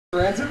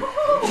Rancid? Demand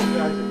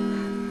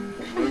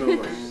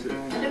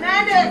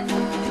it! I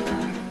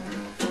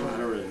don't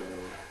really know.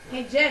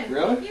 Hey, Jen.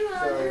 Really? Why don't you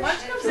come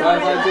sit I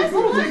with us?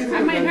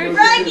 might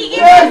Frankie, give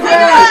Yeah, us a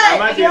I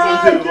might be able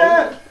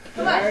to.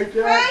 Come on.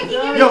 Frankie,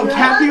 give Yo, us a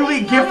Kathy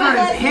Lee Gifford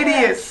is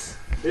hideous.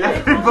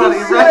 Everybody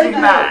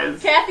recognize.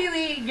 Kathy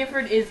Lee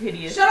Gifford is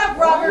hideous. Shut up,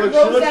 Robert. Look, she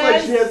looks like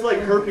Rosas. she has like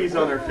herpes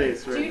on her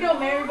face, right? Do you know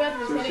Mary Beth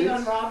was hitting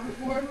on Rob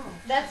before?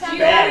 That sounds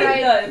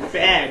Bad. right.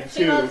 Bad,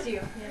 She too. loves you.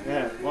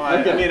 Yeah, well,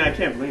 I mean, I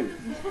can't blame her.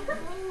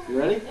 You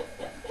ready?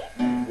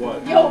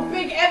 What? Yo,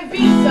 big MB,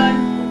 son.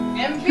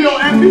 MB. Yo,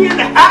 MB in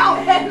the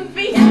house. MB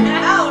in the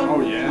house.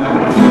 Oh,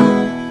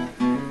 yeah.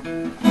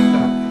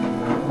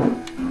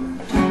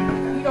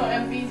 You know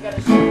MB's got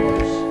a short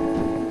push.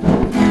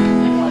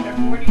 Like on their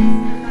 40s.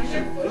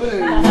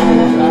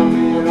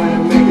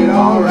 Make it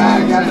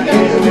alright. Got my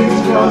enemies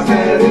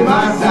crosshead in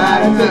my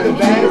side. Take a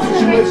bad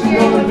situation,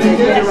 gonna make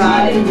it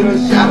right. Into the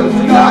shadows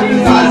of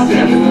darkness, I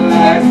stand in the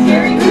light.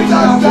 It's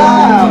our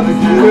style, the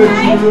good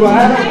true. I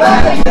had a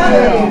bad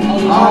tale.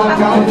 All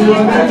gone through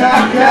and then I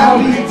count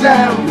me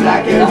down.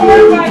 Black and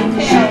blue.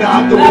 She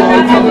not the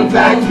one coming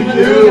back for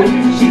you.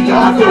 She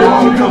not the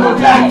one coming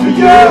back for you.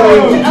 If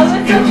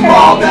you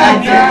fall back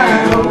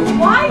down,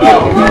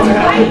 you're gonna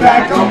have to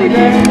back up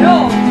again.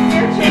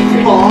 If you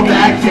fall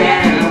back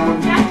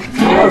down,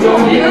 you're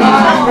gonna be my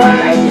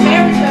friend.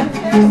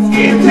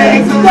 It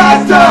takes a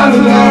lifetime to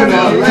learn a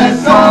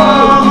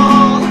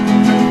lesson.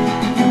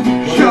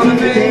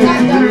 Coming in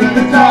through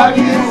the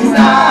darkest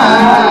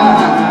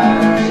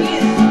night.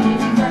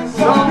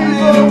 Some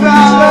people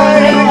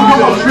die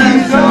for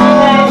treason.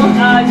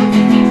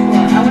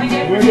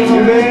 We're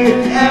gonna make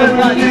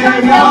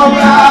everything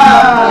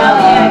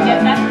alright.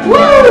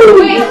 Woo!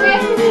 Wait,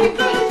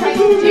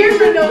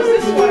 Deirdre knows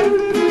this one.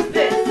 Who's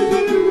this?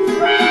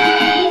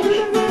 Frank!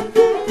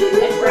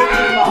 It's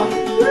Frank's fault.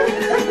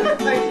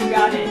 Frank, you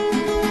got it.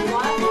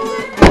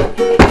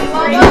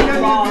 Frank's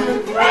fault.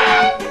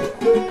 Frank!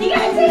 You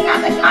gotta take out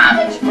the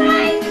garbage,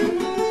 Frank!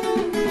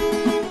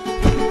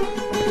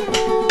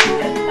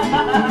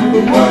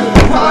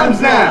 Times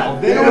now,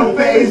 they don't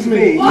faze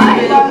me. Why?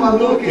 Even if I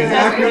look and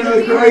act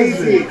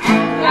crazy. I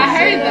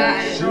heard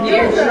that.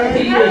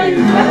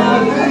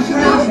 Vision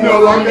is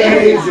no longer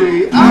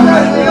hazy. I'm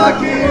really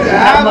lucky to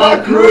have my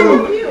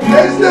crew.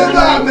 They stood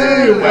by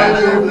me when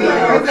they're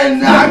blue. They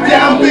knocked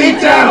down, beat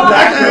down,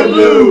 black and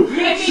blue.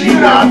 She's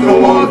not the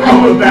one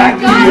coming back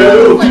to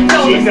you.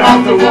 She's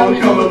not the one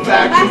coming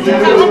back to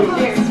you.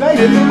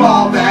 If you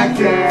fall back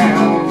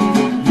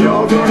down,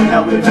 you're gonna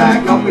help me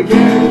back up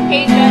again.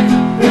 Hey, Jen.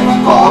 If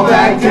I fall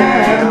back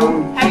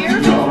down, Have you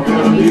ever you're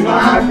gonna be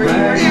my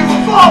friend. If I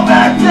fall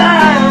back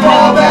down,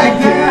 fall back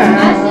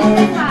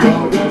down.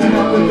 You're gonna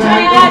help me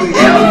back up again. If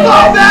I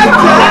fall back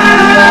down,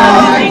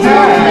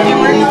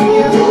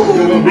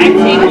 I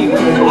take you.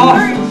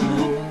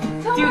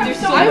 Dude,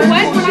 there's so I much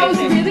went when I was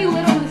bullshit. really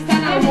little to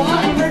stand at a wall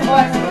and it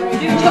was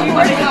Dude, she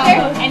worked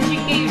there and she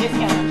gave you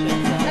discount on shit.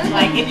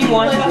 Like, if you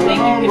want something,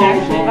 you can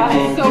actually buy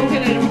it. so good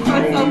at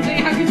something.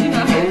 How could you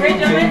not? Rich,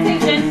 I'm gonna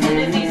take Jen to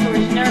Disney store.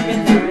 She's never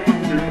been there.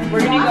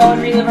 We're gonna go and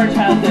relive our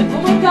childhood.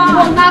 Oh my god.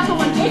 Well, not the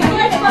one she It's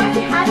like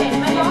fucking habit.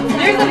 My mom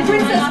There's a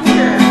princess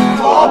mirror.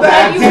 fall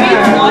back You made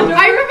down. one.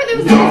 I remember there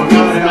was a You're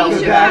gonna help me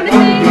spaceship back kind of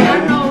up thing. I again.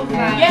 don't know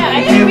that. Yeah, I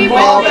If think we you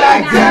fall went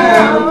back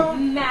down,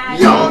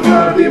 you're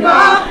gonna be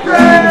my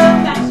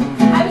friend. If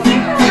you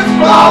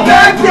fall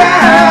back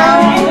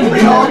down,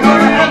 you're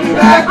gonna help me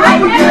back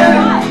up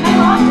again.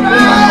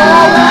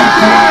 Fall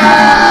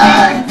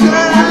back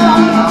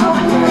down.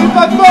 If I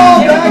fall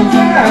back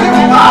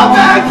down, fall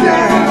back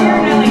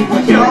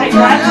down. You're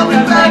gonna help me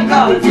back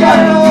up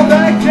again. Fall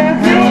back down.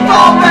 If I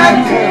fall back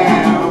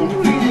down,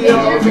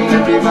 you're gonna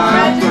be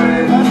my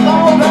friend.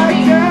 Fall back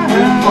down.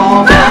 Fall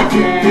back down.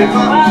 If I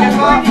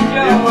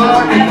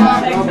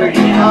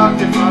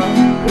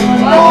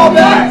fall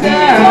back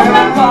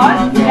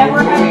down, And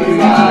we're having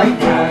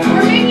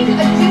We're making a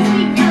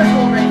Disney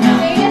miracle right now.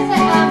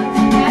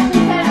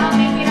 Ashley said I'll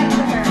make it up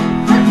for her.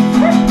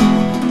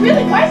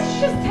 Really? Why does she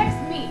just text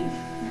me?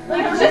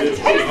 Like,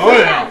 just text Oh, me.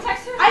 yeah.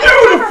 I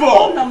don't have her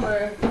phone number.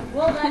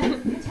 Well then,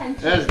 potentially.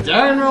 That's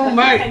darn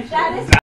right. That is